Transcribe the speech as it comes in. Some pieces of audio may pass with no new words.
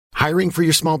Hiring for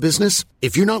your small business?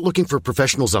 If you're not looking for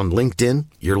professionals on LinkedIn,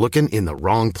 you're looking in the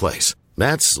wrong place.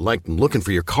 That's like looking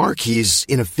for your car keys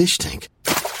in a fish tank.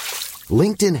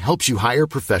 LinkedIn helps you hire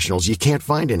professionals you can't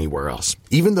find anywhere else,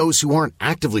 even those who aren't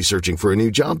actively searching for a new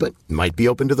job but might be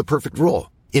open to the perfect role.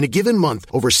 In a given month,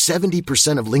 over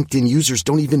 70% of LinkedIn users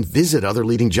don't even visit other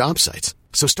leading job sites.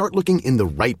 So start looking in the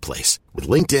right place. With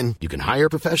LinkedIn, you can hire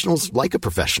professionals like a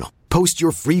professional. Post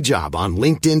your free job on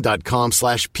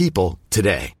linkedin.com/people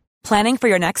today. Planning for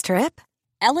your next trip?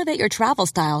 Elevate your travel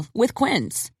style with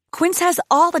Quince. Quince has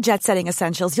all the jet-setting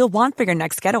essentials you'll want for your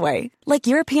next getaway, like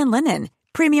European linen,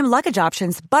 premium luggage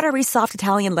options, buttery soft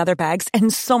Italian leather bags,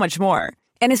 and so much more.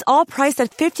 And is all priced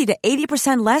at 50 to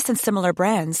 80% less than similar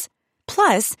brands.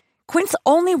 Plus, Quince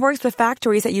only works with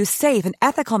factories that use safe and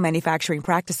ethical manufacturing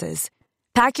practices.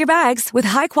 Pack your bags with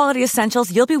high-quality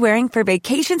essentials you'll be wearing for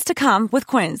vacations to come with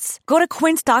Quince. Go to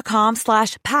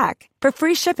quince.com/pack for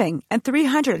free shipping and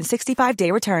 365-day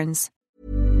returns.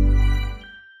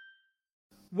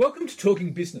 Welcome to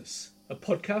Talking Business, a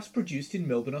podcast produced in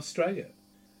Melbourne, Australia.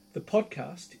 The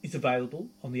podcast is available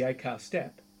on the Acast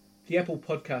app, the Apple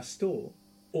Podcast Store,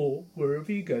 or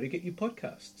wherever you go to get your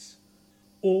podcasts.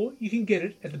 Or you can get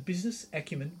it at the Business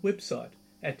Acumen website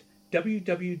at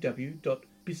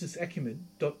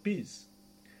www.businessacumen.biz.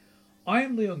 I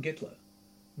am Leon Gettler.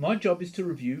 My job is to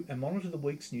review and monitor the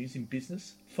week's news in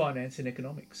business, finance and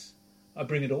economics. I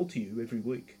bring it all to you every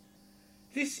week.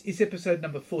 This is episode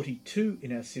number 42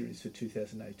 in our series for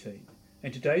 2018,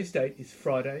 and today's date is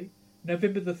Friday,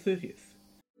 November the 30th.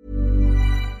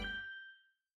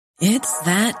 It's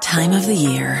that time of the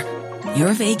year.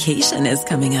 Your vacation is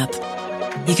coming up.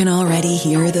 You can already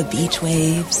hear the beach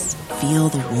waves, feel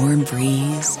the warm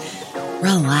breeze,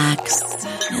 relax,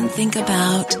 and think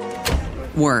about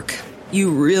work.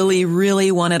 You really,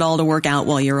 really want it all to work out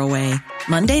while you're away.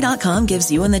 Monday.com gives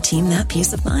you and the team that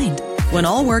peace of mind. When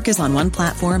all work is on one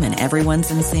platform and everyone's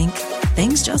in sync,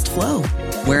 things just flow.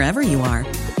 Wherever you are,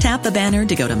 tap the banner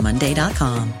to go to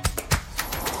Monday.com.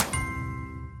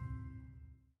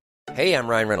 Hey, I'm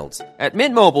Ryan Reynolds. At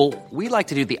Mint Mobile, we like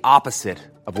to do the opposite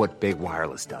of what Big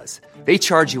Wireless does. They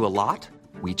charge you a lot,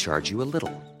 we charge you a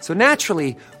little. So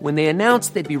naturally, when they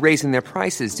announced they'd be raising their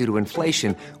prices due to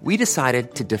inflation, we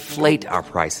decided to deflate our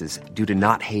prices due to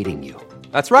not hating you.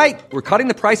 That's right. We're cutting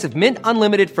the price of Mint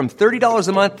Unlimited from $30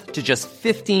 a month to just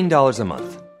 $15 a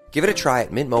month. Give it a try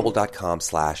at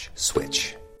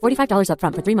mintmobile.com/switch. $45 up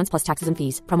front for 3 months plus taxes and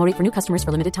fees. Promo rate for new customers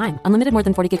for limited time. Unlimited more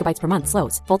than 40 gigabytes per month.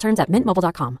 Slows full terms at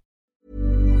mintmobile.com.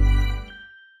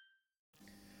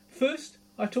 First,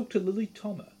 I talked to Lily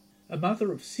Thomas, a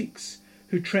mother of 6,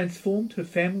 who transformed her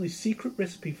family's secret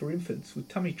recipe for infants with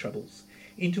tummy troubles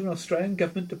into an Australian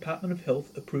Government Department of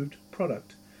Health approved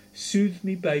product, Soothe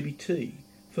Me Baby Tea,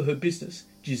 for her business,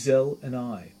 Giselle and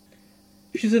I.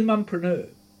 She's a mumpreneur.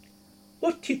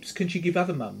 What tips can she give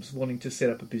other mums wanting to set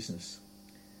up a business?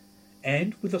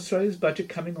 And with Australia's budget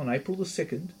coming on April the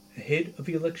 2nd, ahead of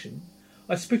the election,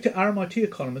 I speak to RMIT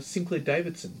economist Sinclair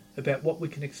Davidson about what we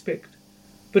can expect.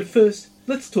 But first,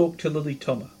 let's talk to Lily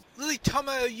Thomas. Lily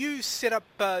Thomas, you set up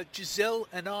Giselle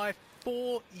and I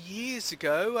 4 years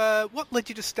ago. What led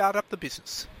you to start up the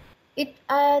business?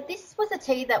 This was a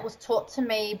tea that was taught to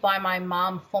me by my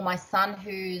mum for my son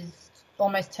who's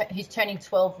turning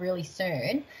 12 really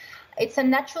soon. It's a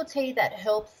natural tea that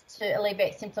helps to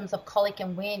alleviate symptoms of colic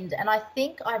and wind, and I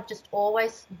think I've just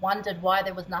always wondered why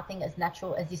there was nothing as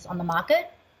natural as this on the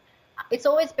market. It's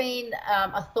always been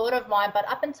a thought of mine, but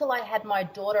up until I had my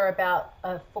daughter about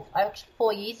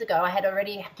 4 years ago, I had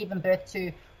already given birth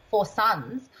to 4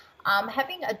 sons.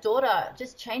 Having a daughter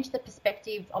just changed the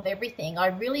perspective of everything. I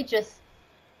really just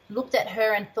looked at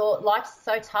her and thought life's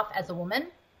so tough as a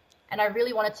woman. And I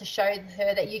really wanted to show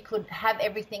her that you could have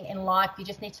everything in life. You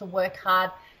just need to work hard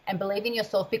and believe in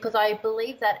yourself, because I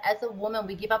believe that as a woman,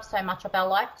 we give up so much of our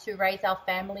life to raise our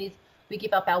families. We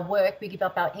give up our work. We give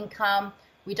up our income.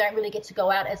 We don't really get to go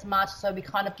out as much, so we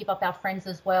kind of give up our friends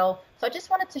as well. So I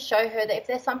just wanted to show her that if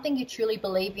there's something you truly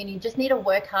believe in, you just need to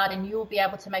work hard and you will be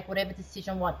able to make whatever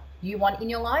decision you want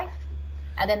in your life.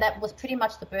 And then that was pretty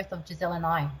much the birth of Giselle and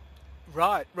I.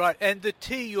 Right. And the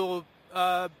tea you're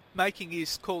making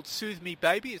is called Soothe Me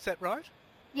Baby, is that right?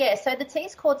 Yeah, so the tea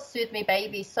is called Soothe Me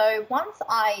Baby. So once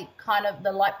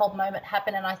the light bulb moment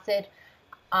happened and I said,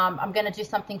 I'm going to do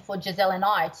something for Giselle and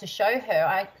I to show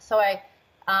her.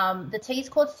 The tea is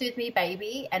called Soothe Me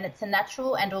Baby, and it's a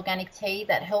natural and organic tea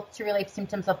that helps to relieve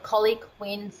symptoms of colic,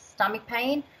 winds, stomach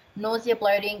pain, nausea,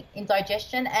 bloating,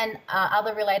 indigestion, and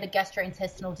other related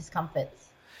gastrointestinal discomforts.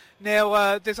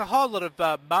 Now, there's a whole lot of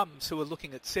mums who are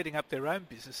looking at setting up their own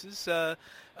businesses,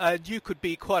 and you could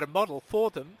be quite a model for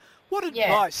them. What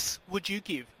advice would you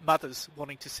give mothers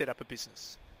wanting to set up a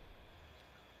business?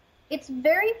 It's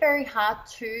very, very hard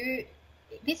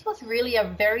this was really a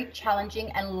very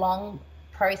challenging and long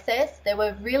process. There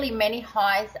were really many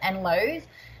highs and lows.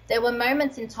 There were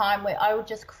moments in time where I would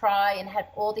just cry and had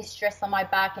all this stress on my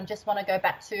back and just want to go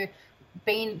back to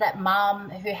being that mum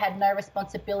who had no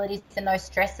responsibilities and no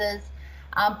stresses.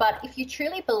 But if you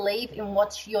truly believe in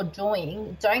what you're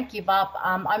doing, don't give up.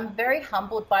 I'm very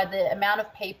humbled by the amount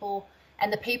of people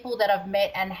and the people that I've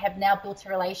met and have now built a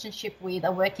relationship with,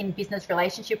 a working business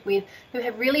relationship with, who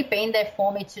have really been there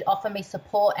for me to offer me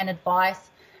support and advice.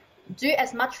 Do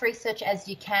as much research as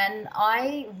you can.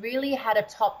 I really had a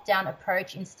top-down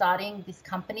approach in starting this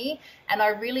company, and I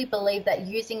really believe that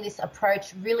using this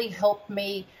approach really helped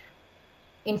me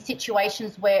in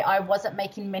situations where I wasn't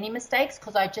making many mistakes,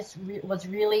 because I just was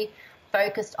really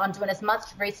focused on doing as much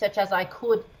research as I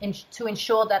could to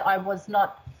ensure that I was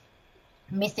not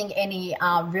missing any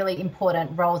really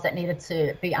important roles that needed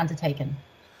to be undertaken.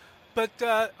 But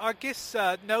I guess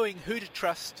knowing who to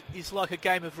trust is like a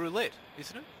game of roulette,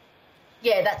 isn't it?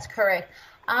 Yeah, that's correct.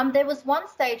 There was one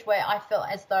stage where I felt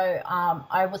as though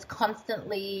I was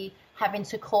constantly having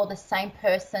to call the same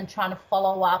person, trying to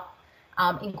follow up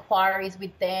inquiries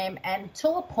with them, and to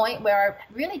a point where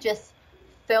I really just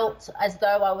felt as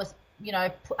though I was,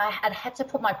 I had to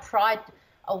put my pride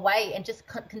away and just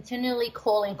continually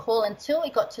call until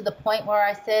it got to the point where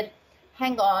I said,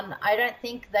 hang on, I don't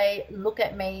think they look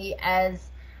at me as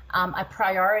a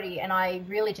priority. And I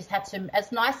really just had to,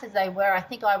 as nice as they were, I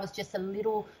think I was just a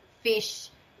little fish,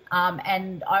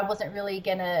 and I wasn't really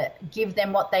going to give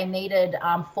them what they needed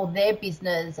for their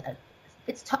business.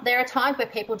 There are times where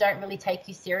people don't really take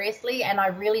you seriously, and I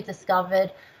really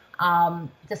discovered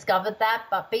that.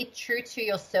 But be true to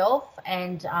yourself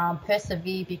and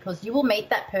persevere, because you will meet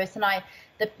that person.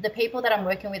 The people that I'm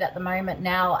working with at the moment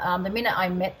now, the minute I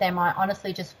met them, I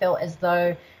honestly just felt as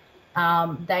though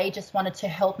they just wanted to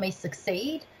help me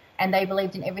succeed, and they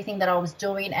believed in everything that I was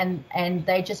doing, and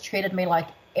they just treated me like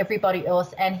everybody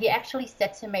else. And he actually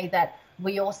said to me that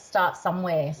we all start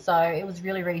somewhere, so it was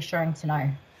really reassuring to know.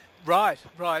 Right.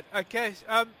 Okay.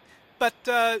 But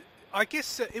I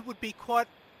guess it would be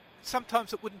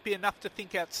sometimes it wouldn't be enough to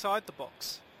think outside the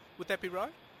box. Would that be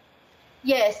right?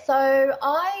 Yeah, so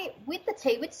with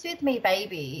Soothe Me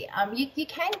Baby, you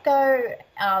can go,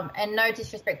 and no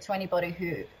disrespect to anybody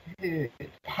who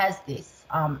has this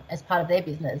as part of their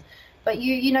business, but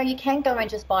you can go and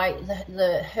just buy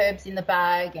the herbs in the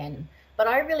bag, but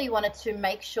I really wanted to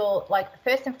make sure, like,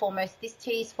 first and foremost, this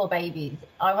tea is for babies.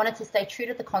 I wanted to stay true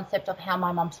to the concept of how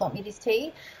my mum taught me this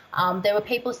tea. There were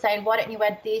people saying, why don't you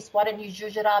add this? Why don't you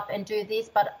zhuzh it up and do this?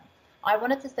 But I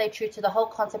wanted to stay true to the whole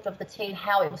concept of the tea and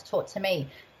how it was taught to me.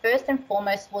 First and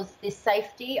foremost was the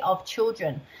safety of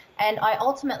children. And I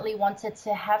ultimately wanted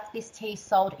to have this tea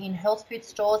sold in health food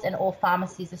stores and all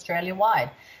pharmacies Australia-wide.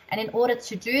 And in order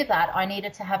to do that, I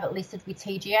needed to have it listed with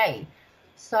TGA.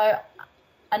 So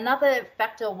another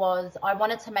factor was I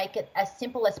wanted to make it as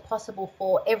simple as possible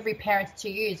for every parent to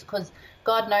use, because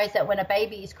God knows that when a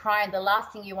baby is crying, the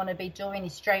last thing you want to be doing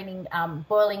is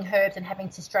boiling herbs and having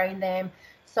to strain them.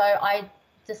 So I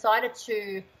decided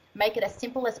to make it as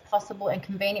simple as possible and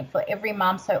convenient for every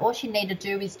mum. So all you need to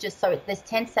do is there's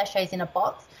 10 sachets in a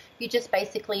box. You just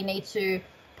basically need to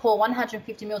pour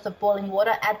 150 mils of boiling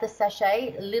water, add the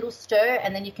sachet, a little stir,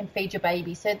 and then you can feed your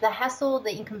baby. So the hassle,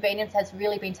 the inconvenience has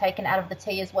really been taken out of the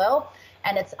tea as well,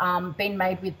 and it's been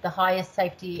made with the highest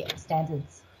safety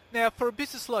standards. Now, for a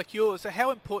business like yours,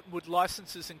 how important would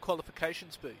licenses and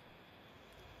qualifications be?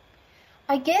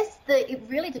 I guess it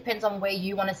really depends on where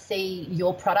you want to see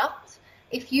your product.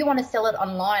 If you want to sell it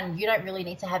online, you don't really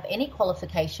need to have any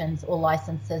qualifications or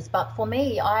licenses. But for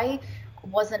me, I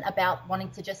wasn't about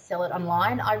wanting to just sell it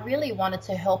online. I really wanted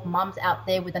to help mums out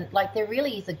there there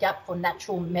really is a gap for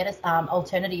natural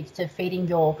alternatives to feeding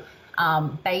your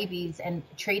babies and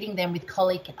treating them with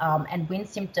colic and wind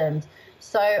symptoms.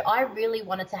 So I really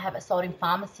wanted to have it sold in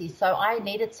pharmacies. So I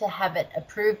needed to have it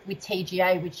approved with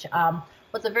TGA, which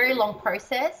was a very long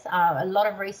process. A lot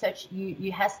of research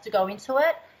you has to go into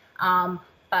it.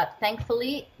 But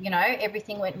thankfully,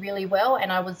 everything went really well,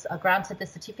 and I was granted the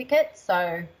certificate.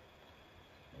 So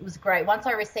it was great. Once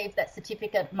I received that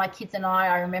certificate, my kids and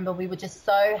I remember we were just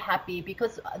so happy,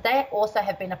 because they also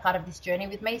have been a part of this journey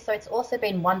with me. So it's also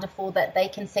been wonderful that they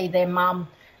can see their mum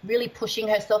really pushing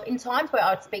herself in times where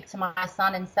I would speak to my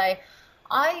son and say,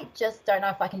 I just don't know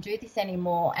if I can do this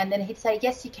anymore. And then he'd say,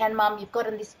 yes, you can, Mum, you've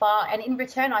gotten this far. And in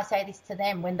return, I say this to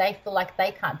them when they feel like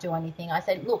they can't do anything. I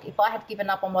say, look, if I had given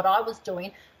up on what I was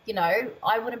doing,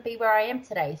 I wouldn't be where I am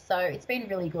today. So it's been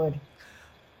really good.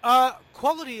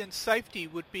 Quality and safety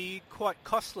would be quite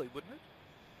costly, wouldn't it?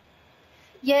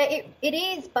 Yeah, it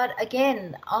is. But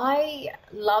again, I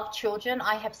love children.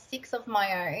 I have 6 of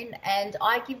my own, and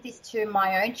I give this to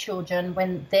my own children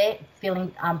when they're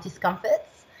feeling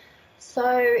discomforts.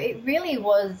 So it really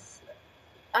was,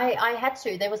 I had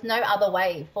to. There was no other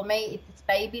way. For me, it's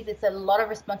babies. It's a lot of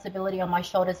responsibility on my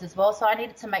shoulders as well. So I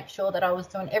needed to make sure that I was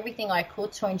doing everything I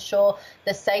could to ensure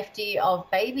the safety of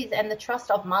babies and the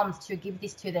trust of mums to give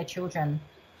this to their children.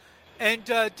 And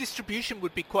distribution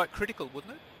would be quite critical,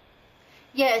 wouldn't it?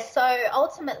 Yeah, so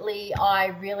ultimately I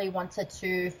really wanted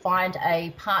to find a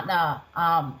partner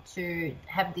to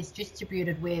have this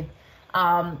distributed with.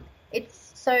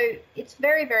 It's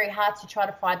very, very hard to try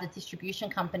to find the distribution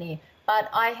company, but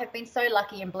I have been so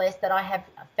lucky and blessed that I have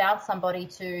found somebody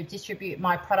to distribute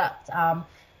my product.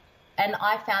 And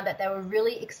I found that they were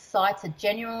really excited,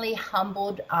 genuinely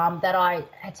humbled that I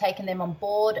had taken them on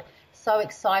board, so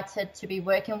excited to be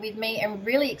working with me, and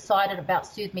really excited about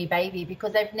Soothe Me Baby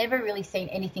because they've never really seen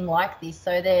anything like this.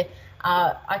 So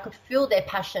I could feel their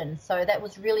passion. So that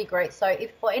was really great. So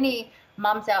if for any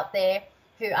mums out there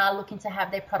who are looking to have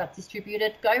their product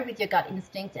distributed, go with your gut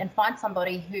instinct and find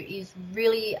somebody who is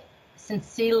really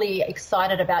sincerely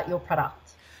excited about your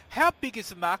product. How big is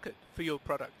the market for your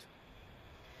product?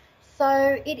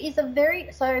 So it is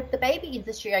so the baby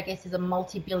industry, I guess, is a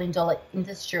multi-billion-dollar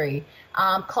industry.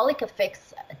 Colic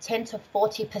affects 10 to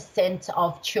 40%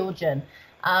 of children.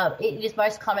 It is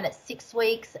most common at 6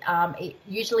 weeks.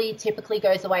 It typically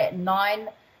goes away at 9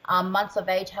 months of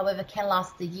age, however, can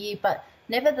last a year. But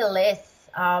nevertheless,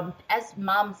 as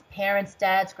mums, parents,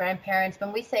 dads, grandparents,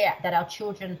 when we say that our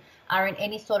children are in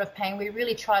any sort of pain, we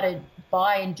really try to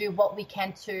buy and do what we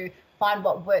can to find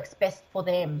what works best for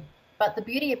them. But the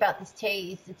beauty about this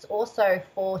tea is it's also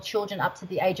for children up to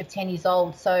the age of 10 years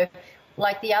old. So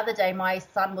like the other day, my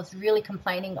son was really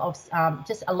complaining of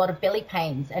just a lot of belly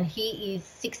pains, and he is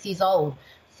 6 years old.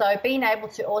 So being able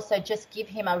to also just give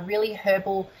him a really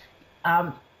herbal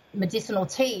medicinal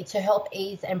tea to help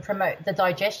ease and promote the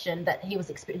digestion that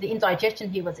the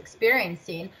indigestion he was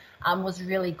experiencing was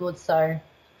really good. So.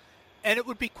 And it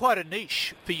would be quite a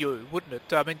niche for you, wouldn't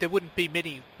it? I mean, there wouldn't be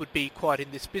many would be quite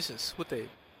in this business, would there?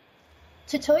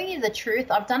 To tell you the truth,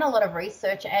 I've done a lot of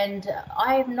research and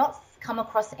I have not come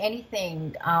across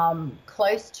anything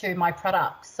close to my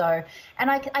product. So,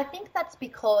 and I think that's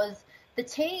because the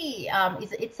tea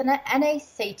it's an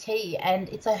NACT and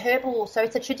it's a herbal, so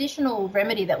it's a traditional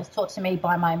remedy that was taught to me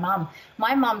by my mum.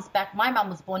 My mum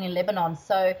was born in Lebanon,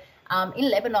 so in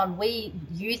Lebanon we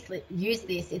use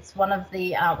this. It's one of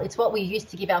the it's what we use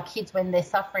to give our kids when they're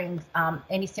suffering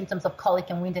any symptoms of colic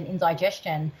and wind and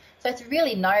indigestion. So it's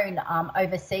really known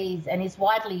overseas and is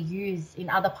widely used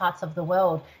in other parts of the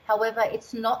world. However,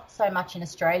 it's not so much in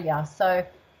Australia. So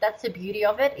that's the beauty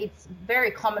of it. It's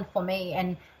very common for me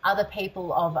and other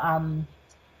people of,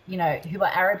 who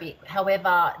are Arabic.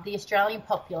 However, the Australian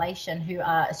population who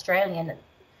are Australian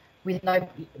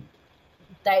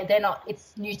they're not,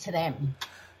 it's new to them.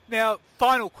 Now,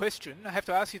 final question, I have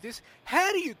to ask you this.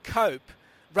 How do you cope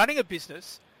running a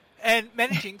business and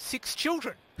managing 6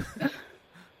 children?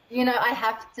 I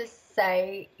have to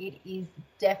say it is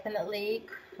definitely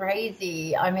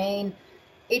crazy. I mean,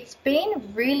 it's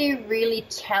been really, really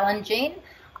challenging.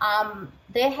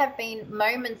 There have been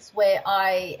moments where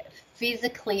I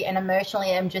physically and emotionally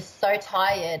am just so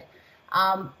tired.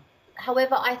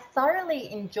 However, I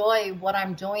thoroughly enjoy what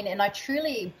I'm doing and I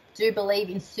truly do believe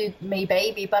in Soothe Me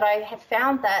Baby, but I have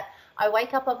found that I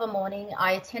wake up of a morning,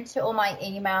 I attend to all my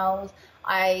emails,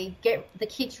 I get the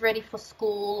kids ready for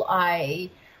school,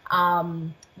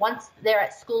 once they're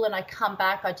at school and I come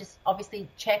back, I just obviously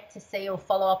check to see or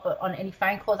follow up on any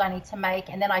phone calls I need to make,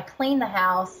 and then I clean the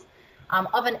house.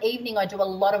 Of an evening, I do a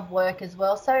lot of work as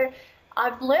well. So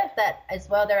I've learned that as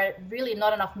well. There are really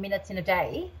not enough minutes in a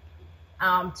day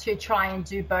to try and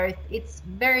do both. It's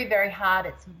very, very hard.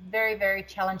 It's very, very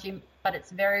challenging, but it's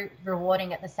very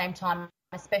rewarding at the same time,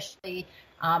 especially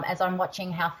as I'm watching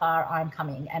how far I'm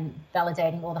coming and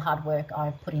validating all the hard work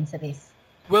I've put into this.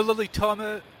 Well, Lily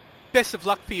Tomer, best of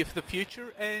luck for you for the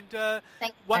future, and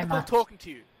wonderful talking to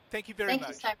you. Thank you very much.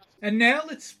 Thank you so much. And now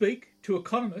let's speak to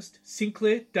economist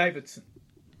Sinclair Davidson.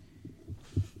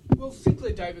 Well,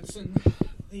 Sinclair Davidson,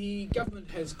 the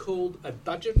government has called a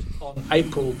budget on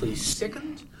April the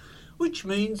 2nd, which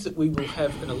means that we will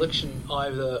have an election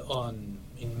either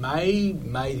in May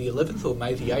the 11th or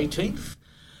May the 18th.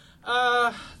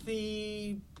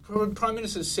 The Prime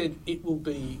Minister said it will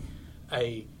be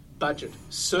a budget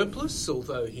surplus,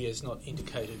 although he has not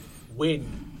indicated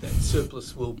when that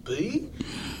surplus will be.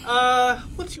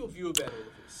 What's your view about all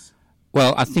of this?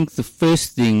 Well, I think the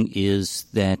first thing is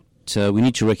that we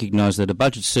need to recognise that a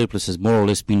budget surplus has more or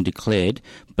less been declared,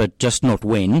 but just not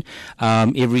when,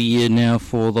 every year now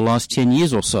for the last 10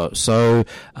 years or so. So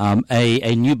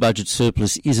a new budget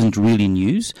surplus isn't really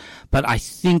news, but I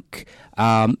think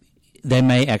they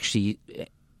may actually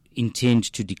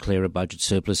intend to declare a budget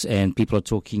surplus, and people are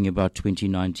talking about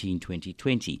 2019,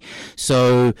 2020.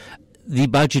 So the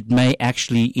budget may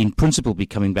actually, in principle, be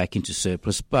coming back into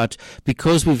surplus, but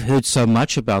because we've heard so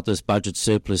much about this budget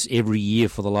surplus every year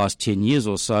for the last 10 years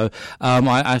or so,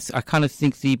 I kind of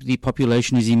think the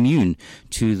population is immune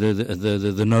to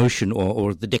the notion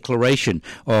or the declaration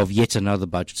of yet another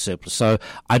budget surplus. So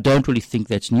I don't really think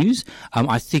that's news.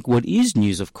 I think what is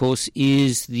news, of course,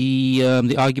 is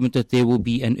the argument that there will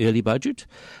be an early budget,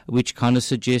 which kind of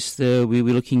suggests we're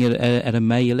looking at a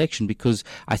May election, because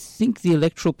I think the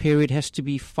electoral period has to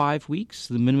be 5 weeks,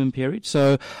 the minimum period.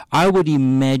 So I would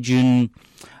imagine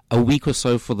a week or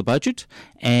so for the budget,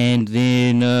 and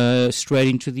then straight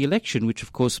into the election, which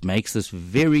of course makes this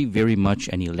very, very much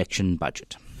an election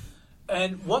budget.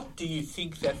 And what do you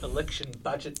think that election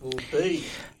budget will be?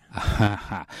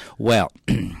 Well,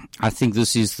 I think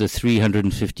this is the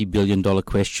 $350 billion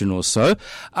question or so.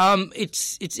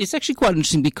 It's actually quite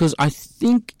interesting, because I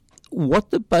think what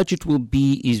the budget will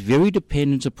be is very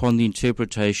dependent upon the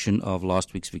interpretation of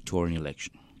last week's Victorian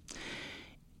election.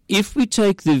 If we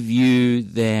take the view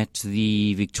that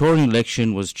the Victorian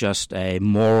election was just a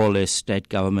more or less state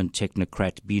government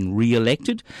technocrat being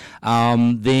re-elected,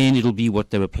 then it'll be what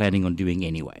they were planning on doing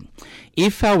anyway.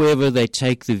 If, however, they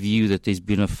take the view that there's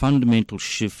been a fundamental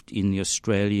shift in the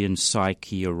Australian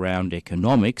psyche around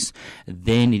economics,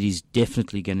 then it is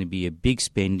definitely going to be a big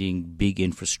spending, big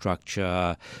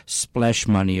infrastructure, splash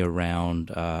money around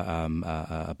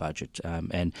a budget.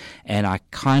 And I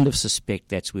kind of suspect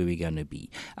that's where we're going to be.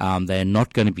 They're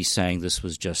not going to be saying this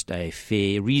was just a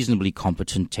fair, reasonably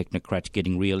competent technocrat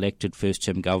getting re-elected,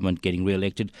 first-term government getting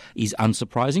re-elected is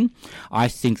unsurprising. I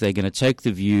think they're going to take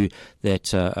the view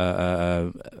that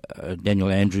Daniel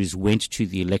Andrews went to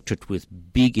the electorate with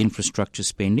big infrastructure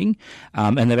spending,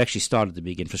 and they've actually started the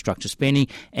big infrastructure spending.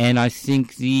 And I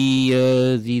think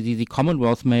the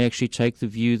Commonwealth may actually take the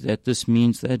view that this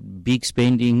means that big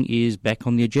spending is back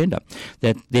on the agenda,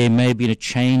 that there may have been a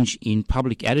change in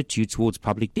public attitude towards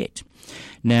public debt.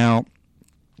 Now,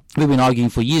 we've been arguing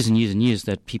for years and years and years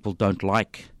that people don't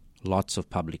like lots of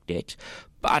public debt.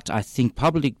 But I think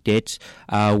public debt,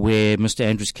 where Mr.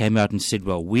 Andrews came out and said,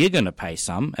 well, we're going to pay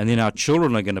some, and then our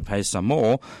children are going to pay some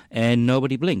more, and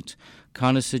nobody blinked,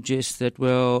 kind of suggests that,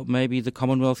 well, maybe the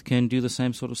Commonwealth can do the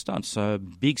same sort of stunt. So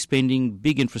big spending,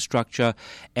 big infrastructure,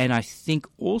 and I think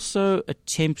also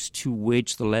attempts to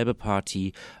wedge the Labour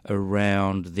Party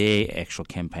around their actual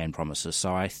campaign promises.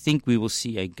 So I think we will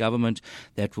see a government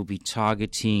that will be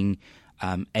targeting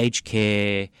aged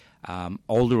care,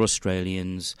 older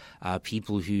Australians,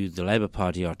 people who the Labour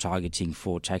Party are targeting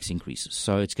for tax increases.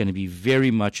 So it's going to be very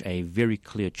much a very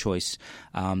clear choice.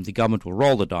 The government will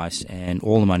roll the dice and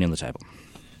all the money on the table.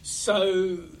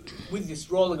 So with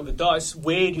this rolling of the dice,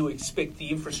 where do you expect the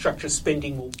infrastructure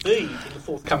spending will be in the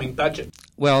forthcoming budget?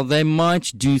 Well, they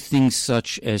might do things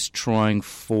such as trying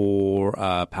for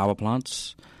power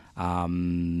plants,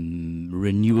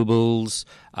 renewables,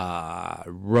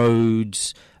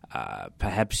 roads,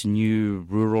 perhaps new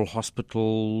rural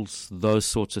hospitals, those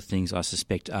sorts of things, I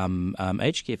suspect,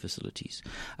 aged care facilities.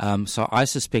 So I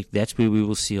suspect that's where we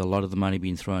will see a lot of the money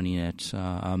being thrown in at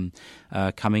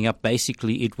coming up.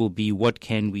 Basically, it will be what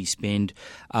can we spend.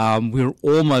 We're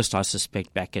almost, I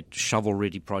suspect, back at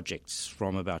shovel-ready projects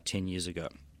from about 10 years ago,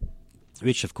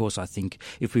 which, of course, I think,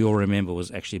 if we all remember, was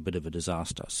actually a bit of a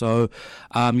disaster. So,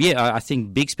 I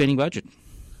think big spending budget.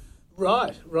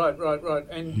 Right.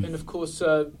 And of course,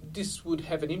 this would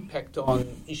have an impact on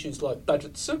issues like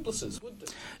budget surpluses, wouldn't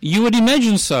it? You would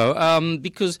imagine so,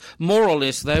 because more or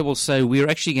less they will say we're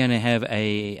actually going to have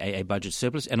a budget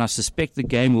surplus, and I suspect the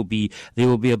game will be there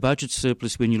will be a budget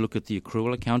surplus when you look at the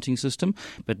accrual accounting system,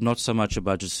 but not so much a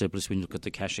budget surplus when you look at the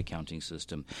cash accounting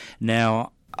system.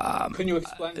 Now, can you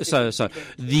explain? So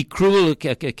the accrual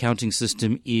accounting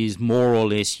system is more or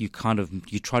less you try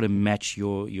to match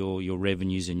your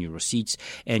revenues and your receipts,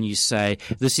 and you say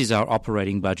this is our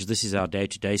operating budget, this is our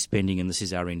day-to-day spending, and this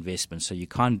is our investment. So you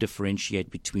can't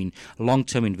differentiate between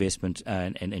long-term investment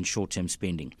and short-term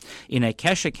spending. In a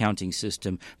cash accounting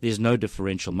system, there's no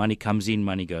differential. Money comes in,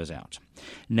 money goes out.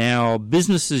 Now,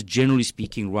 businesses, generally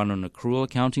speaking, run on an accrual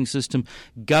accounting system.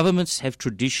 Governments have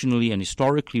traditionally and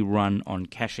historically run on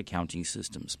cash accounting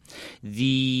systems.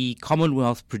 The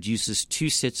Commonwealth produces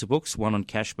two sets of books, one on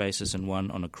cash basis and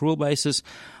one on accrual basis.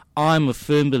 I'm a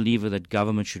firm believer that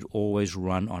government should always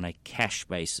run on a cash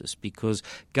basis, because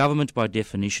government, by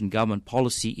definition, government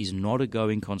policy is not a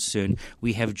going concern.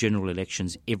 We have general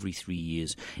elections every 3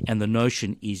 years, and the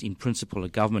notion is, in principle, a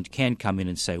government can come in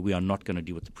and say, we are not going to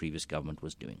do what the previous government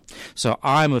was doing. So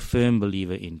I'm a firm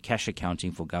believer in cash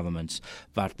accounting for governments,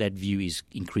 but that view is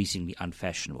increasingly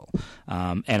unfashionable.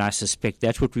 And I suspect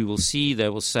that's what we will see. They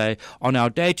will say, on our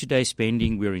day-to-day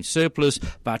spending, we're in surplus,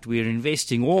 but we're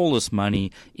investing all this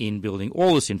money in building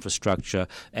all this infrastructure,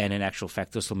 and in actual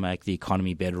fact, this will make the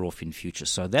economy better off in future.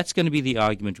 So that's going to be the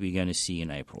argument we're going to see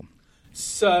in April.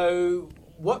 So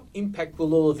what impact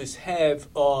will all of this have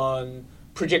on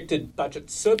projected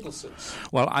budget surpluses?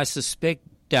 Well, I suspect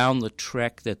down the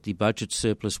track that the budget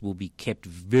surplus will be kept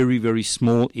very, very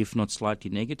small, if not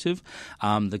slightly negative.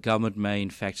 The government may, in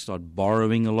fact, start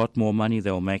borrowing a lot more money.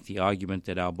 They'll make the argument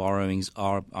that our borrowings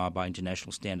are by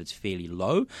international standards, fairly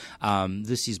low.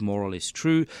 This is more or less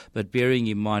true, but bearing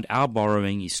in mind our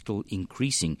borrowing is still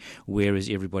increasing, whereas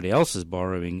everybody else's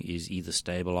borrowing is either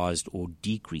stabilized or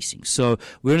decreasing. So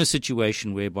we're in a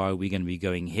situation whereby we're going to be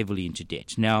going heavily into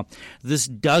debt. Now, this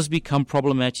does become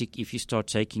problematic if you start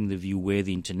taking the view where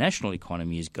the international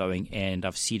economy is going, and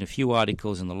I've seen a few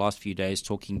articles in the last few days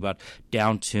talking about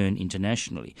downturn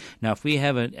internationally. Now, if we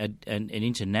have an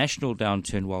international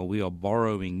downturn while we are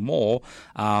borrowing more,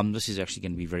 this is actually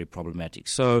going to be very problematic.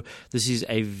 So this is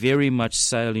a very much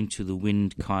sail into the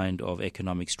wind kind of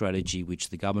economic strategy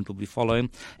which the government will be following.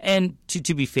 And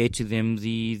to be fair to them,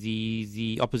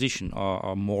 the opposition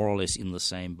are more or less in the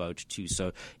same boat too.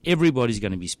 So everybody's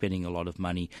going to be spending a lot of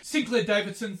money. Sinclair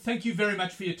Davidson, thank you very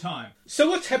much for your time.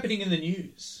 So what's happening in the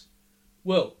news?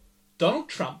 Well, Donald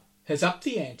Trump has upped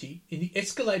the ante in the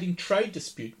escalating trade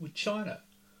dispute with China,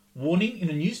 warning in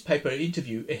a newspaper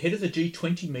interview ahead of the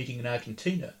G20 meeting in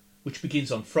Argentina, which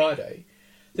begins on Friday,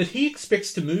 that he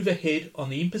expects to move ahead on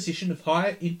the imposition of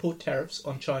higher import tariffs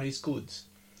on Chinese goods.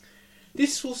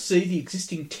 This will see the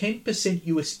existing 10%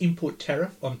 US import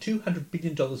tariff on $200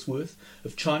 billion worth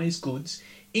of Chinese goods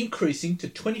increasing to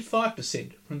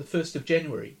 25% from the 1st of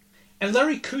January. And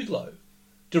Larry Kudlow,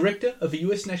 director of the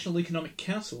US National Economic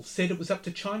Council, said it was up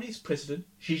to Chinese President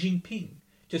Xi Jinping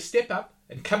to step up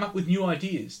and come up with new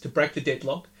ideas to break the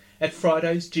deadlock at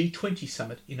Friday's G20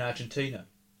 summit in Argentina.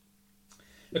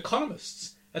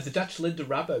 Economists at the Dutch lender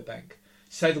Rabobank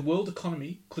say the world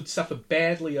economy could suffer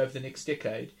badly over the next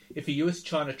decade if a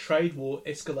US-China trade war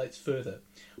escalates further,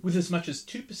 with as much as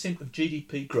 2% of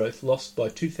GDP growth lost by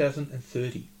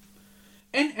 2030.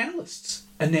 And analysts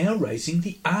are now raising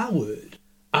the R word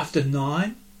after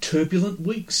 9 turbulent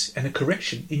weeks and a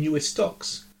correction in US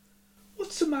stocks.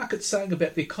 What's the market saying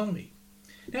about the economy?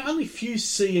 Now, only few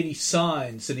see any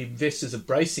signs that investors are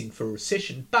bracing for a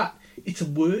recession, but it's a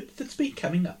word that's been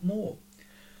coming up more.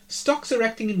 Stocks are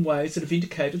acting in ways that have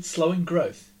indicated slowing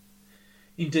growth.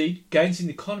 Indeed, gains in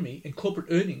the economy and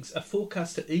corporate earnings are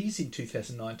forecast to ease in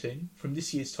 2019 from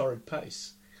this year's torrid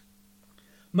pace.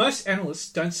 Most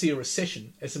analysts don't see a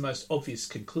recession as the most obvious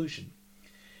conclusion,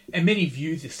 and many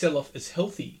view the sell-off as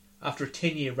healthy after a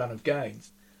 10-year run of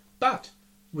gains. But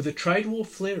with a trade war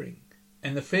flaring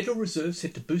and the Federal Reserve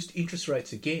set to boost interest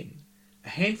rates again, a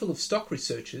handful of stock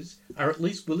researchers are at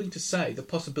least willing to say the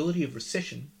possibility of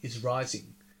recession is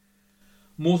rising.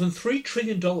 More than $3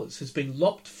 trillion has been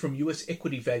lopped from US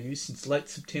equity values since late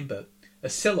September, a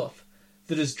sell-off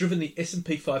that has driven the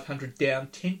S&P 500 down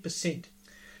 10%.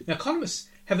 Now, economists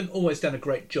haven't always done a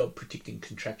great job predicting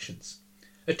contractions.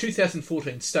 A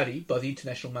 2014 study by the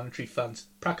International Monetary Fund's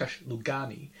Prakash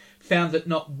Lugani found that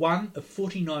not one of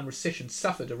 49 recessions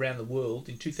suffered around the world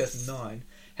in 2009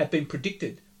 had been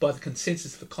predicted by the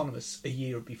consensus of economists a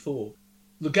year before.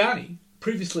 Lugani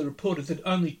previously reported that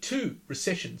only 2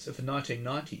 recessions of the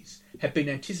 1990s had been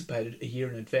anticipated a year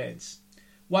in advance.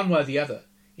 One way or the other,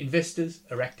 investors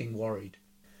are acting worried.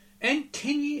 And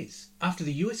 10 years after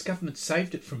the US government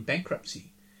saved it from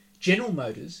bankruptcy, General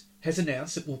Motors has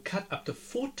announced it will cut up to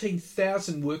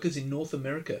 14,000 workers in North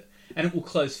America, and it will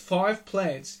close 5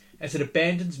 plants as it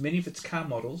abandons many of its car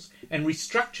models and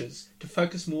restructures to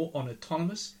focus more on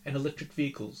autonomous and electric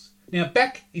vehicles. Now,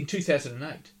 back in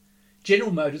 2008,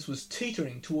 General Motors was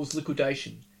teetering towards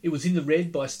liquidation. It was in the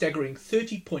red by a staggering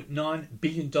 $30.9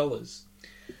 billion.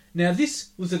 Now,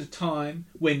 this was at a time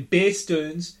when Bear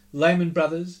Stearns, Lehman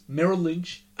Brothers, Merrill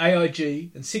Lynch,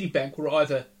 AIG and Citibank were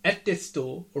either at death's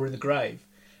door or in the grave,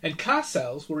 and car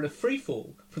sales were in a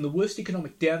freefall from the worst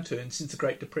economic downturn since the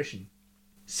Great Depression.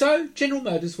 So General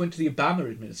Motors went to the Obama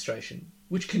administration,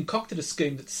 which concocted a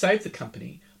scheme that saved the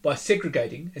company by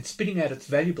segregating and spinning out its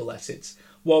valuable assets,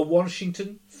 while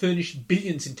Washington furnished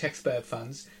billions in taxpayer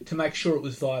funds to make sure it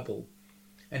was viable.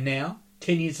 And now,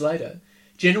 10 years later,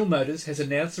 General Motors has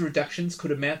announced the reductions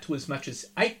could amount to as much as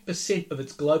 8% of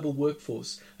its global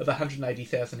workforce of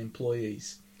 180,000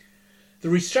 employees. The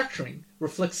restructuring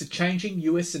reflects the changing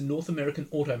US and North American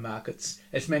auto markets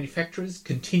as manufacturers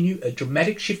continue a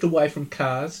dramatic shift away from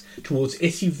cars towards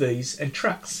SUVs and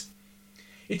trucks.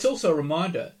 It's also a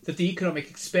reminder that the economic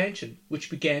expansion, which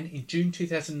began in June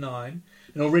 2009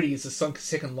 and already is the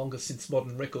second longest since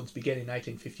modern records began in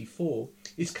 1854,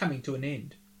 is coming to an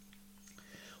end.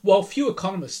 While few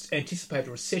economists anticipate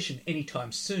a recession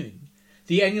anytime soon,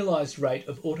 the annualised rate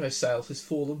of auto sales has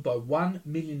fallen by 1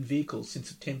 million vehicles since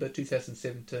September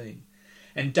 2017,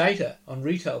 and data on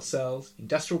retail sales,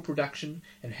 industrial production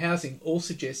and housing all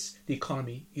suggests the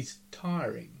economy is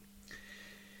tiring.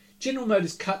 General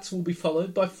Motors' cuts will be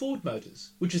followed by Ford Motors,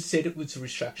 which has said it was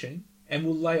restructuring and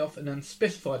will lay off an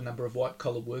unspecified number of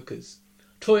white-collar workers.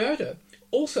 Toyota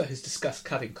also has discussed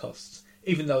cutting costs,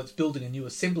 even though it's building a new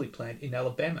assembly plant in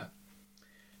Alabama.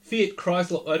 Fiat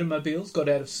Chrysler Automobiles got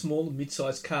out of small and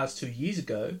mid-sized cars 2 years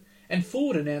ago, and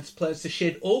Ford announced plans to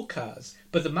shed all cars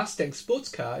but the Mustang sports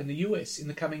car in the US in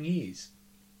the coming years.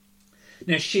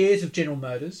 Now, shares of General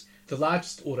Motors, the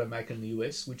largest automaker in the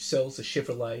US, which sells the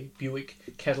Chevrolet, Buick,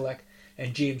 Cadillac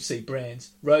and GMC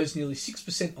brands, rose nearly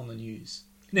 6% on the news.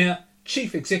 Now,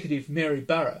 Chief Executive Mary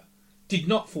Barra did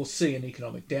not foresee an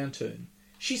economic downturn.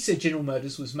 She said General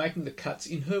Motors was making the cuts,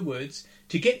 in her words,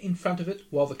 to get in front of it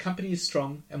while the company is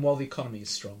strong and while the economy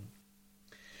is strong.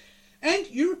 And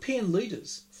European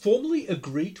leaders formally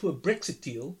agreed to a Brexit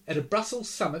deal at a Brussels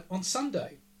summit on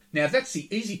Sunday. Now, that's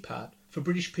the easy part for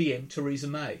British PM Theresa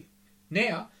May.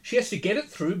 Now, she has to get it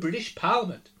through British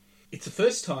Parliament. It's the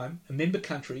first time a member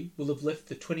country will have left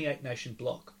the 28-nation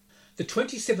bloc. The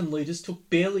 27 leaders took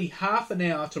barely half an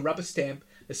hour to rubber stamp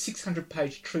a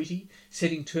 600-page treaty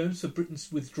setting terms for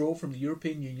Britain's withdrawal from the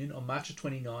European Union on March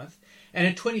 29th and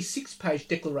a 26-page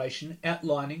declaration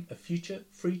outlining a future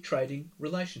free trading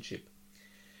relationship.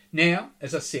 Now,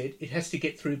 as I said, it has to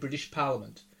get through British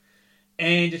Parliament,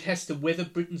 and it has to weather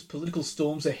Britain's political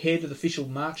storms ahead of the official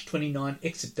March 29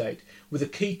 exit date, with a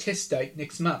key test date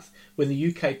next month when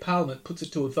the UK Parliament puts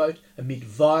it to a vote amid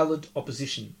violent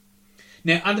opposition.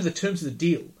 Now, under the terms of the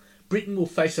deal, Britain will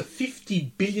face a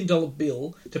 $50 billion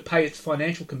bill to pay its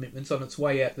financial commitments on its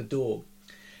way out the door.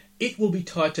 It will be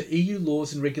tied to EU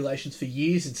laws and regulations for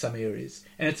years in some areas,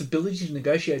 and its ability to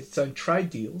negotiate its own trade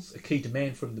deals, a key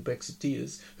demand from the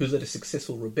Brexiteers, who led a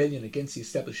successful rebellion against the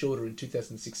established order in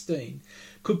 2016,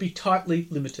 could be tightly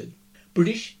limited.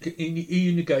 British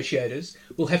EU negotiators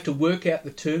will have to work out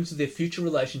the terms of their future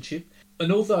relationship,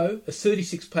 and although a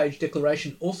 36-page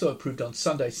declaration also approved on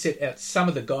Sunday set out some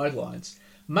of the guidelines,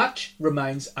 much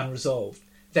remains unresolved.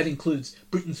 That includes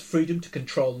Britain's freedom to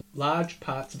control large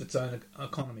parts of its own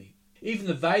economy. Even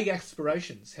the vague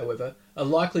aspirations, however, are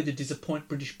likely to disappoint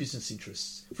British business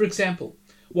interests. For example,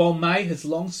 while May has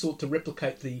long sought to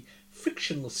replicate the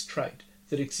frictionless trade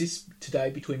that exists today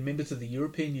between members of the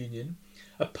European Union,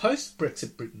 a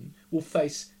post-Brexit Britain will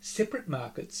face separate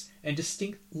markets and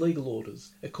distinct legal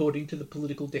orders according to the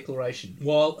political declaration,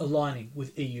 while aligning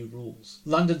with EU rules.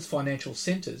 London's financial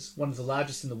centres, one of the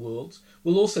largest in the world,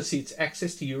 will also see its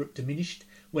access to Europe diminished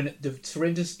when it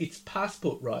surrenders its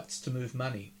passport rights to move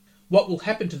money. What will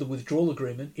happen to the withdrawal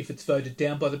agreement if it's voted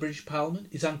down by the British Parliament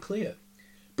is unclear.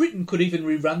 Britain could even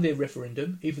rerun their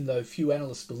referendum, even though few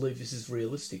analysts believe this is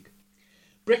realistic.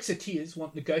 Brexiteers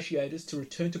want negotiators to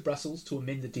return to Brussels to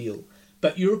amend the deal,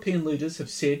 but European leaders have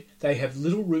said they have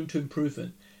little room to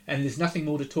improvement and there's nothing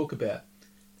more to talk about.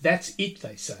 That's it,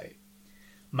 they say.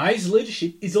 May's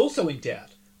leadership is also in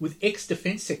doubt, with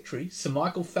ex-Defence Secretary Sir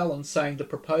Michael Fallon saying the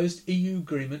proposed EU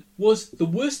agreement was the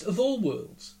worst of all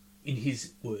worlds, in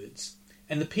his words,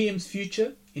 and the PM's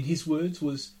future, in his words,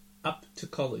 was up to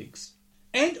colleagues.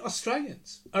 And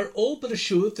Australians are all but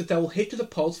assured that they will head to the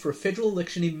polls for a federal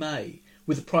election in May,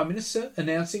 with the Prime Minister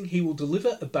announcing he will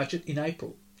deliver a budget in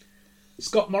April.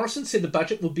 Scott Morrison said the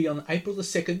budget will be on April the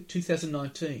 2nd,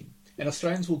 2019, and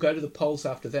Australians will go to the polls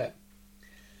after that.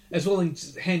 As well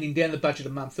as handing down the budget a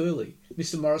month early,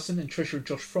 Mr Morrison and Treasurer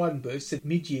Josh Frydenberg said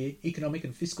mid-year economic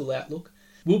and fiscal outlook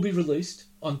will be released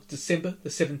on December the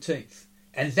 17th,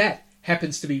 and that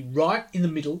happens to be right in the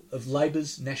middle of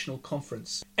Labor's national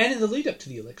conference. And in the lead-up to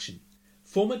the election,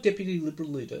 former Deputy Liberal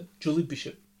leader Julie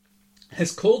Bishop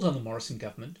has called on the Morrison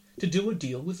government to do a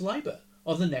deal with Labor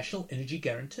on the National Energy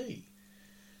Guarantee,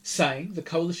 saying the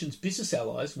coalition's business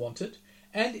allies want it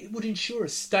and it would ensure a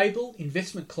stable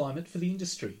investment climate for the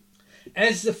industry.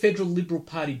 As the Federal Liberal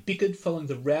Party bickered following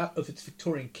the rout of its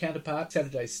Victorian counterpart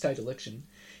Saturday's state election,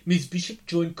 Ms Bishop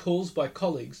joined calls by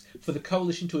colleagues for the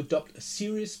coalition to adopt a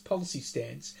serious policy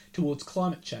stance towards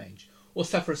climate change or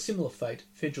suffer a similar fate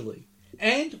federally.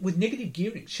 And with negative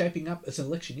gearing shaping up as an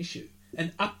election issue,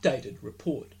 an updated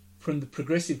report from the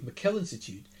Progressive McKell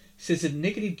Institute says that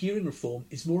negative gearing reform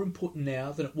is more important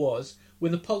now than it was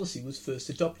when the policy was first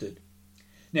adopted.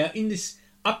 Now, in this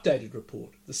updated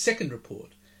report, the second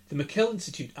report, the McKell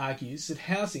Institute argues that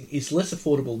housing is less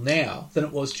affordable now than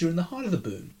it was during the height of the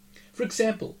boom. For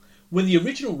example, when the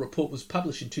original report was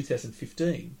published in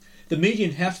 2015, the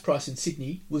median house price in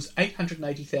Sydney was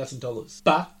 $880,000.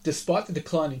 But despite the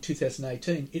decline in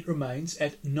 2018, it remains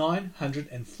at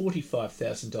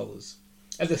 $945,000.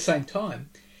 At the same time,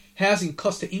 housing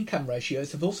cost-to-income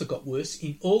ratios have also got worse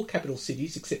in all capital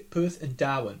cities except Perth and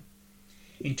Darwin.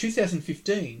 In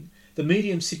 2015, the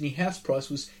median Sydney house price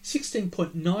was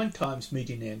 16.9 times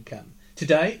median income.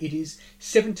 Today, it is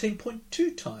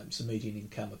 17.2 times the median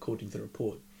income, according to the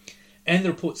report. And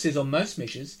the report says on most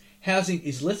measures, housing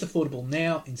is less affordable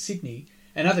now in Sydney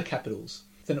and other capitals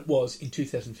than it was in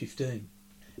 2015.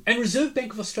 And Reserve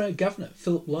Bank of Australia Governor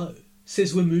Philip Lowe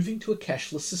says we're moving to a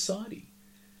cashless society.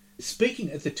 Speaking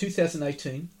at the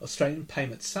 2018 Australian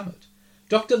Payments Summit,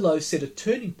 Dr. Lowe said a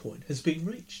turning point has been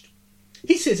reached.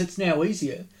 He says it's now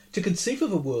easier to conceive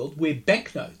of a world where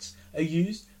banknotes are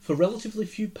used for relatively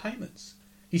few payments.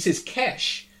 He says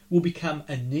cash will become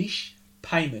a niche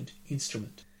payment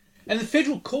instrument. And the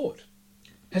Federal Court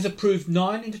has approved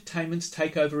Nine Entertainment's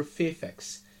takeover of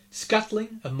Fairfax,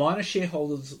 scuttling a minor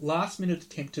shareholder's last-minute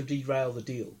attempt to derail the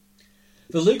deal.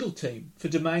 The legal team for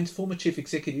Domain's former chief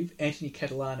executive, Anthony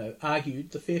Catalano,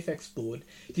 argued the Fairfax board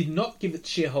did not give its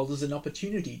shareholders an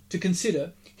opportunity to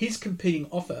consider his competing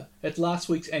offer at last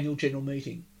week's annual general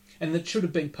meeting, and that should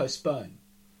have been postponed.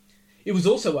 It was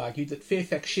also argued that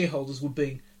Fairfax shareholders were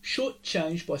being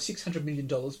shortchanged by $600 million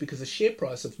because the share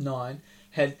price of Nine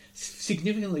had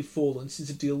significantly fallen since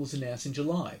the deal was announced in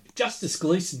July. Justice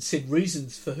Gleeson said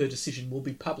reasons for her decision will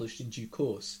be published in due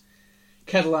course.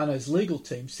 Catalano's legal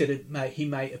team said he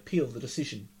may appeal the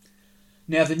decision.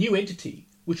 Now, the new entity,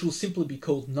 which will simply be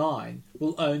called Nine,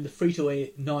 will own the free-to-air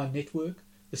Nine Network,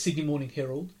 the Sydney Morning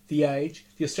Herald, The Age,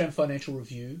 the Australian Financial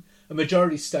Review, a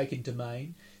majority stake in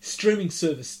Domain, streaming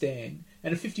service Stan,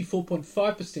 and a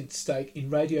 54.5% stake in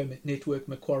radio network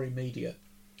Macquarie Media.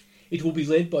 It will be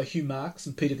led by Hugh Marks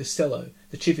and Peter Costello,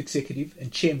 the Chief Executive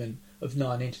and Chairman of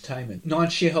Nine Entertainment. Nine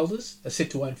shareholders are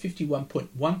set to own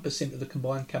 51.1% of the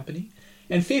combined company,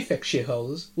 and Fairfax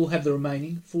shareholders will have the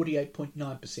remaining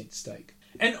 48.9% stake.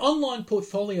 An online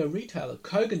portfolio retailer,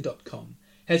 Kogan.com,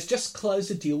 has just closed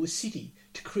a deal with Citi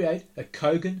to create a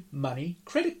Kogan Money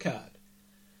credit card.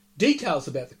 Details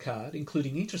about the card,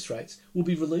 including interest rates, will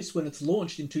be released when it's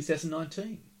launched in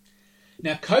 2019.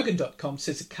 Now, Kogan.com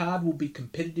says the card will be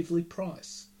competitively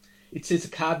priced. It says the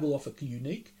card will offer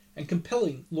unique and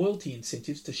compelling loyalty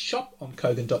incentives to shop on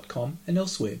Kogan.com and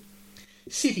elsewhere.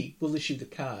 Citi will issue the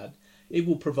card. It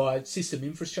will provide system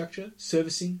infrastructure,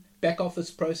 servicing,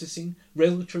 back-office processing,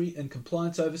 regulatory and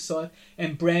compliance oversight,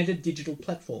 and branded digital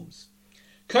platforms.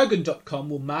 Kogan.com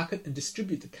will market and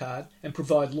distribute the card and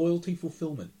provide loyalty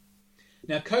fulfillment.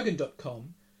 Now,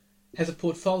 Kogan.com has a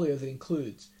portfolio that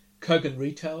includes Kogan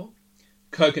Retail,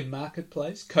 Kogan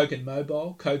Marketplace, Kogan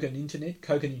Mobile, Kogan Internet,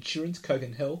 Kogan Insurance,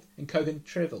 Kogan Health, and Kogan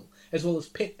Travel, as well as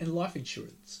pet and life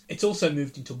insurance. It's also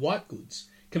moved into white goods,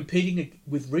 competing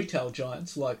with retail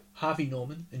giants like Harvey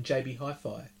Norman and JB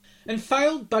Hi-Fi. And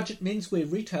failed budget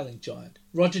menswear retailing giant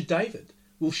Roger David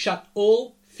will shut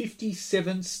all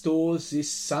 57 stores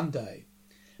this Sunday.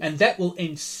 And that will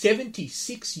end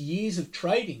 76 years of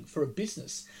trading for a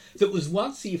business that was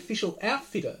once the official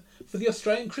outfitter for the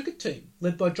Australian cricket team,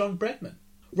 led by John Bradman.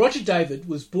 Roger David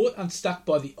was brought unstuck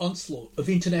by the onslaught of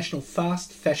international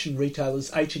fast fashion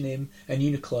retailers H&M and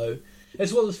Uniqlo,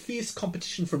 as well as fierce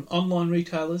competition from online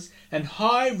retailers and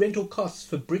high rental costs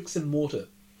for bricks and mortar.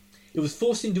 It was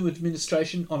forced into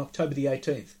administration on October the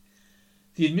 18th.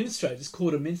 The administrators,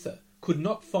 KordaMentha, could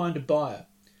not find a buyer,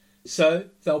 so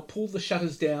they'll pull the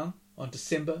shutters down on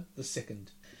December the 2nd.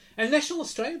 And National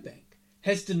Australia Bank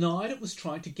has denied it was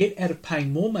trying to get out of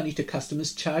paying more money to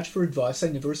customers charged for advice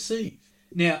they never receive.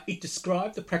 Now, it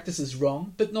described the practice as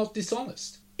wrong but not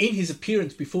dishonest. In his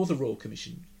appearance before the Royal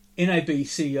Commission, NAB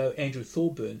CEO Andrew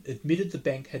Thorburn admitted the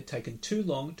bank had taken too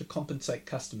long to compensate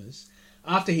customers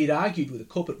after he had argued with a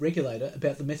corporate regulator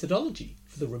about the methodology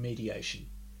for the remediation.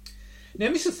 Now,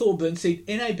 Mr Thorburn said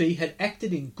NAB had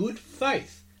acted in good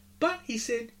faith, but, he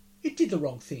said, it did the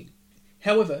wrong thing.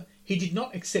 However, he did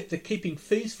not accept that keeping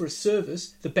fees for a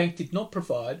service the bank did not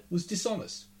provide was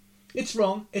dishonest. It's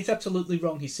wrong, it's absolutely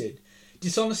wrong, he said.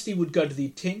 Dishonesty would go to the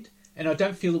intent, and I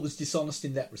don't feel it was dishonest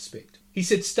in that respect. He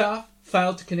said staff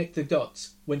failed to connect the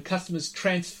dots when customers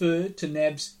transferred to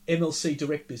NAB's MLC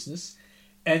Direct business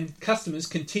and customers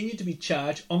continued to be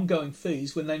charged ongoing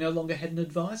fees when they no longer had an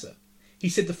advisor. He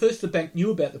said the first the bank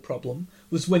knew about the problem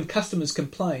was when customers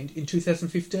complained in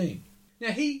 2015.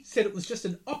 Now, he said it was just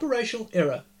an operational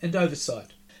error and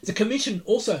oversight. The Commission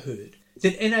also heard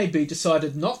that NAB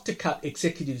decided not to cut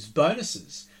executives'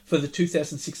 bonuses for the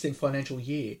 2016 financial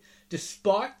year,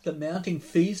 despite the mounting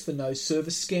fees for no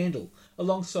service scandal,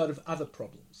 alongside of other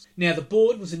problems. Now, the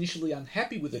board was initially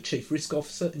unhappy with the Chief Risk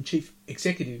Officer and Chief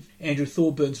Executive, Andrew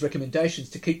Thorburns' recommendations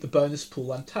to keep the bonus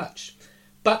pool untouched,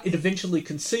 but it eventually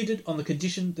conceded on the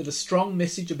condition that a strong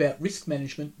message about risk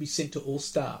management be sent to all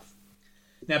staff.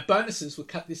 Now, bonuses were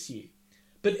cut this year,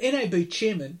 but NAB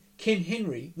Chairman Ken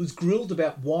Henry was grilled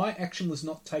about why action was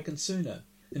not taken sooner,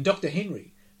 and Dr.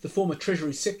 Henry, the former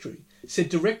Treasury Secretary, said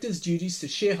directors' duties to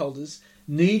shareholders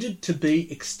needed to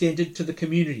be extended to the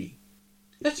community.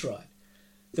 That's right.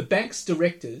 The bank's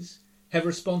directors have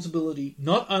responsibility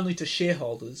not only to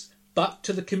shareholders, but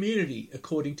to the community,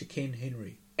 according to Ken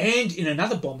Henry. And in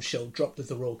another bombshell dropped at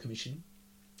the Royal Commission,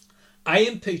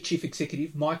 AMP Chief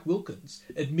Executive Mike Wilkins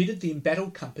admitted the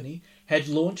embattled company had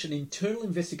launched an internal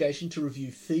investigation to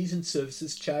review fees and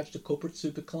services charged to corporate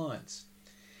super clients.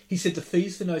 He said the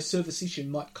fees for no service issue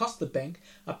might cost the bank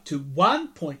up to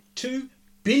 $1.2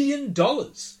 billion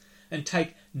and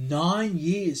take 9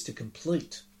 years to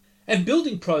complete. And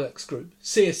Building Products Group,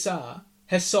 CSR,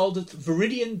 has sold its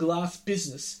Viridian Glass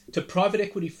business to private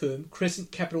equity firm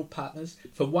Crescent Capital Partners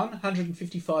for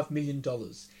 $155 million,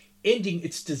 ending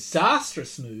its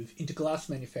disastrous move into glass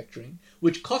manufacturing,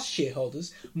 which cost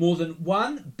shareholders more than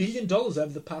 $1 billion over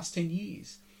the past 10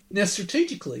 years. Now,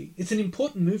 strategically, it's an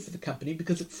important move for the company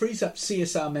because it frees up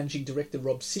CSR Managing Director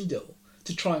Rob Sindel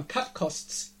to try and cut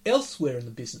costs elsewhere in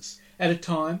the business at a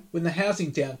time when the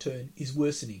housing downturn is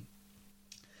worsening.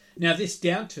 Now, this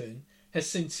downturn has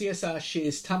seen CSR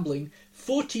shares tumbling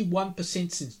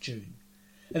 41% since June,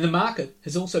 and the market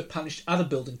has also punished other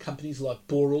building companies like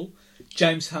Boral,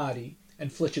 James Hardie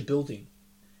and Fletcher Building.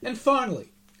 And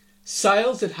finally,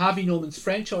 sales at Harvey Norman's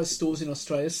franchise stores in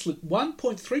Australia slipped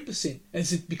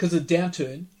 1.3% because of the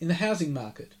downturn in the housing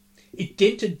market. It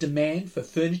dented demand for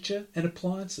furniture and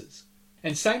appliances,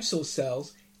 and same-store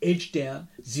sales edged down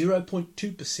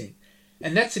 0.2%.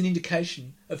 And that's an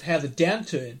indication of how the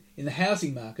downturn in the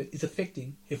housing market is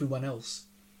affecting everyone else.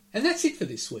 And that's it for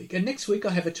this week. And next week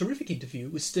I have a terrific interview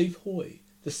with Steve Hoy,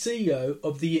 the CEO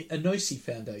of the Enosi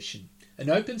Foundation, an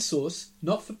open-source,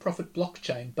 not-for-profit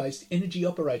blockchain-based energy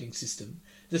operating system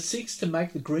that seeks to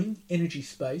make the green energy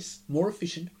space more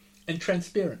efficient and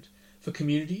transparent for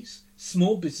communities,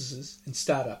 small businesses and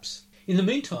startups. In the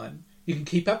meantime, you can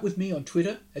keep up with me on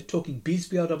Twitter at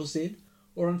TalkingBizBLZZ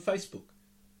or on Facebook.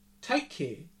 Take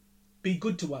care, be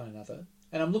good to one another,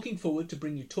 and I'm looking forward to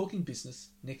bring you Talking Business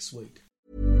next week.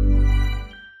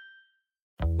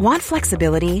 Want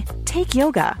flexibility? Take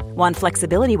yoga. Want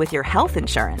flexibility with your health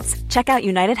insurance? Check out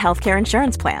United Healthcare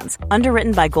Insurance Plans.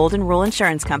 Underwritten by Golden Rule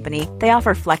Insurance Company, they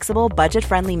offer flexible,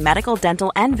 budget-friendly medical,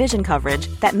 dental, and vision coverage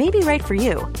that may be right for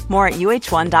you. More at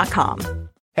UH1.com.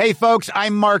 Hey, folks,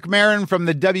 I'm Mark Maron from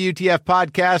the WTF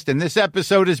Podcast, and this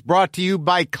episode is brought to you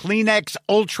by Kleenex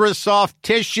Ultra Soft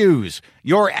Tissues,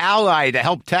 your ally to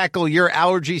help tackle your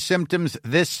allergy symptoms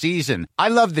this season. I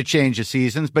love the change of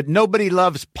seasons, but nobody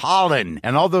loves pollen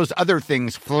and all those other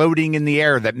things floating in the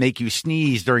air that make you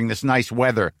sneeze during this nice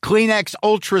weather. Kleenex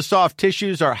Ultra Soft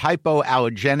Tissues are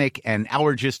hypoallergenic and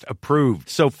allergist approved,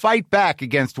 so fight back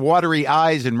against watery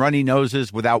eyes and runny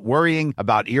noses without worrying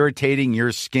about irritating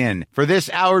your skin. For this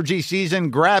allergy season,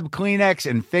 grab Kleenex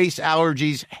and face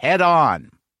allergies head on.